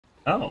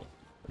Oh,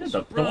 yeah,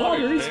 the Bro,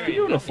 water it's is very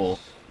beautiful. nice.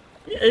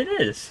 Yeah,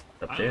 it is.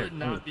 Up I there. would Oh,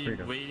 not be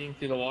freedom. wading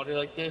through the water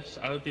like this.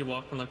 I would be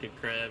walking like a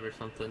crab or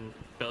something,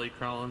 belly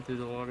crawling through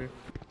the water.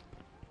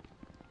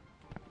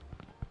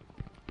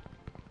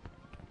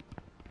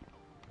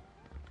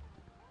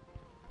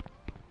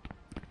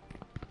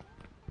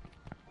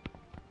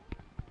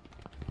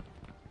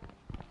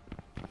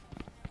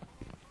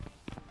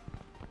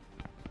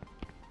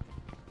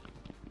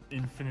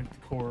 Infinite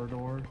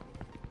corridor.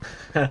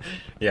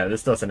 Yeah,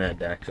 this doesn't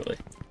end, actually.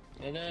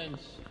 It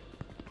ends.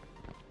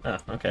 Oh,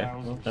 okay.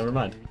 Well, Bowser's never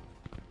mind. Fury.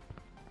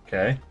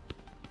 Okay.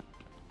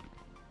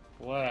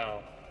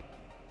 Wow.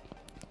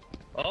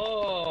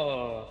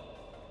 Oh.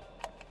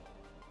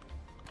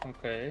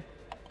 Okay.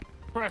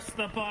 Press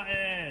the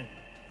button!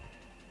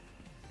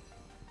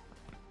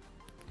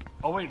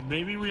 Oh wait,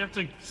 maybe we have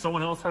to,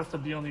 someone else has to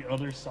be on the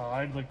other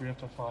side, like we have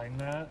to find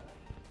that.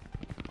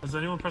 Has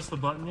anyone pressed the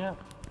button yet?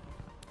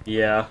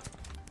 Yeah.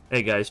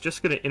 Hey guys,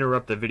 just gonna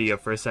interrupt the video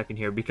for a second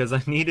here because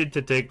I needed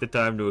to take the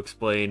time to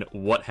explain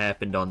what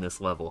happened on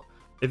this level.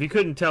 If you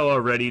couldn't tell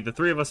already, the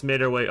three of us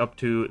made our way up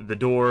to the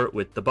door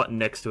with the button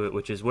next to it,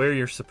 which is where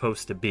you're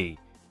supposed to be.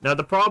 Now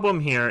the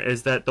problem here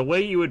is that the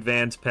way you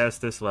advance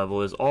past this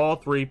level is all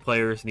three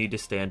players need to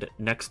stand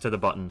next to the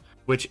button,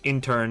 which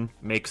in turn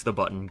makes the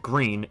button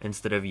green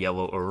instead of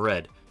yellow or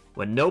red.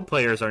 When no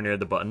players are near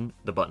the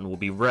button will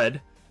be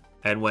red,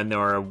 and when there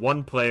are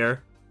one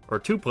player or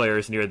two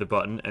players near the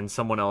button and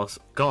someone else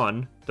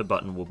gone, the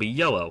button will be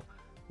yellow.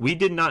 We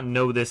did not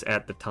know this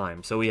at the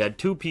time, so we had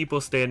two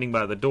people standing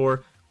by the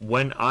door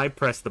when I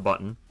pressed the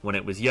button when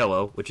it was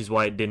yellow, which is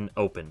why it didn't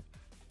open.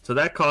 So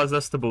that caused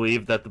us to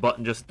believe that the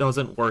button just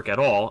doesn't work at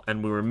all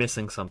and we were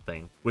missing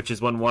something, which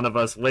is when one of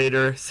us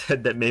later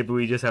said that maybe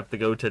we just have to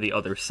go to the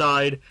other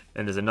side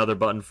and there's another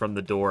button from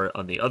the door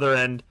on the other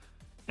end.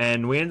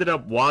 And we ended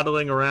up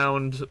waddling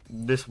around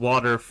this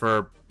water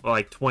for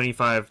like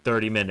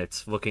 25-30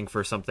 minutes looking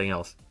for something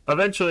else.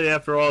 Eventually,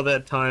 after all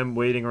that time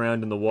waiting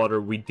around in the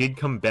water, we did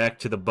come back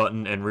to the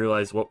button and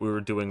realize what we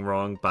were doing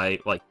wrong by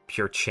like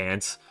pure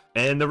chance.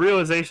 And the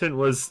realization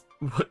was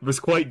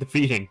quite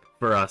defeating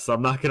for us,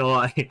 I'm not gonna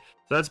lie.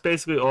 So that's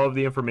basically all of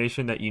the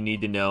information that you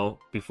need to know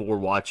before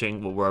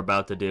watching what we're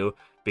about to do,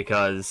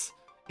 because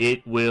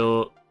it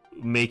will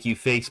make you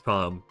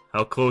facepalm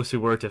how close we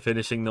were to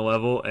finishing the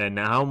level and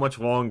how much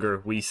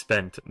longer we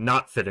spent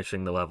not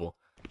finishing the level.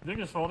 You think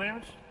there's fall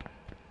damage?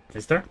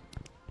 Is there?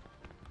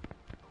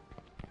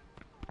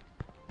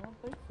 I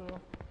don't think so.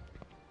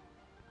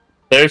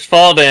 There's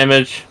fall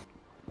damage.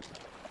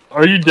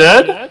 Are you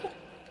dead?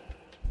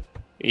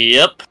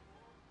 Yep.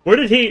 Where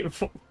did he...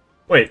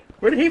 Wait,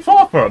 where did he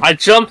fall from? I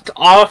jumped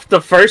off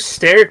the first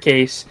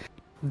staircase.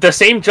 The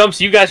same jumps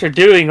you guys are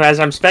doing as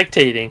I'm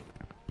spectating.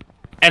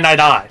 And I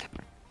died.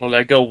 Will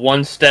I go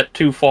one step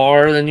too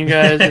far than you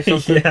guys or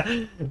something?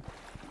 Yeah.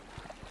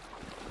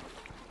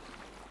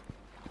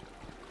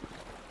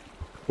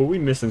 Were we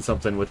missing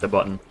something with the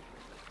button?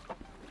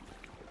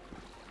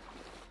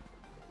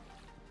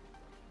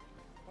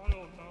 I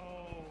don't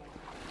know.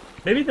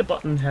 Maybe the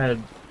button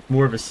had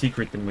more of a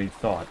secret than we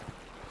thought.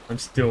 I'm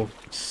still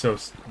so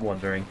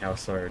wondering how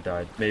Sawyer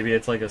died. Maybe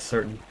it's like a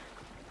certain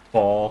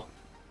fall.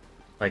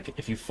 Like,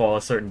 if you fall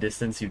a certain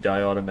distance, you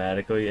die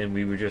automatically, and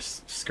we were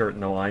just skirting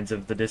the lines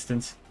of the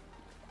distance.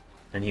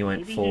 And he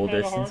went Maybe full he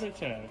had distance. a heart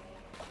attack.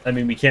 I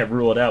mean, we can't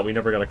rule it out. We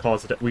never got a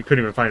cause. We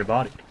couldn't even find a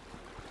body.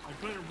 I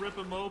couldn't rip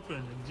him open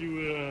and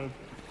do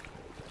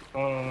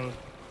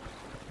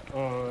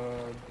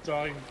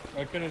dying.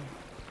 I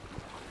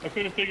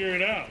couldn't figure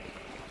it out.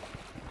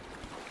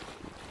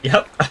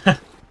 Yep.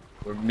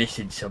 We're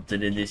missing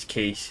something in this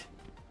case.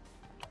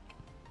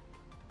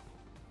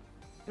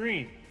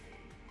 Green.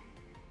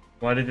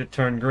 Why did it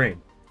turn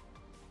green?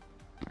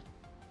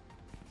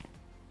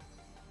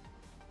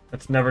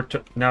 It's never.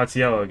 Now it's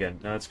yellow again.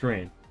 Now it's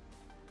green.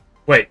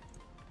 Wait.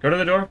 Go to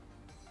the door.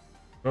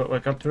 Go,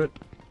 look up to it.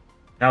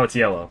 Now it's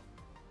yellow.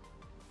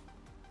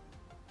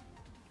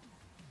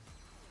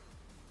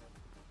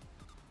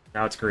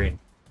 Now it's green.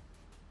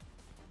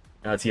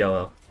 Now it's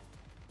yellow.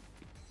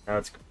 Now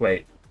it's...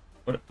 Wait.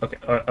 What? Okay,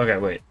 okay,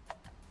 wait.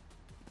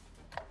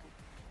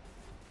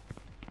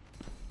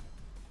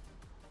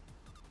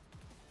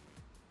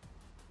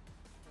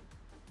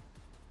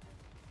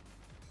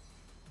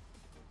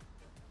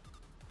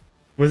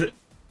 Was it...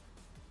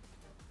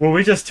 Were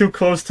we just too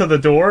close to the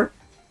door?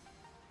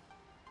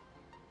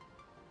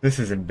 This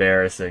is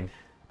embarrassing.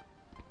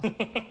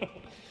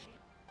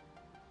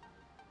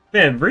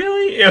 Man,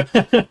 really?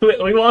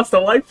 We lost a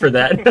life for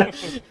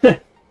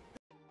that.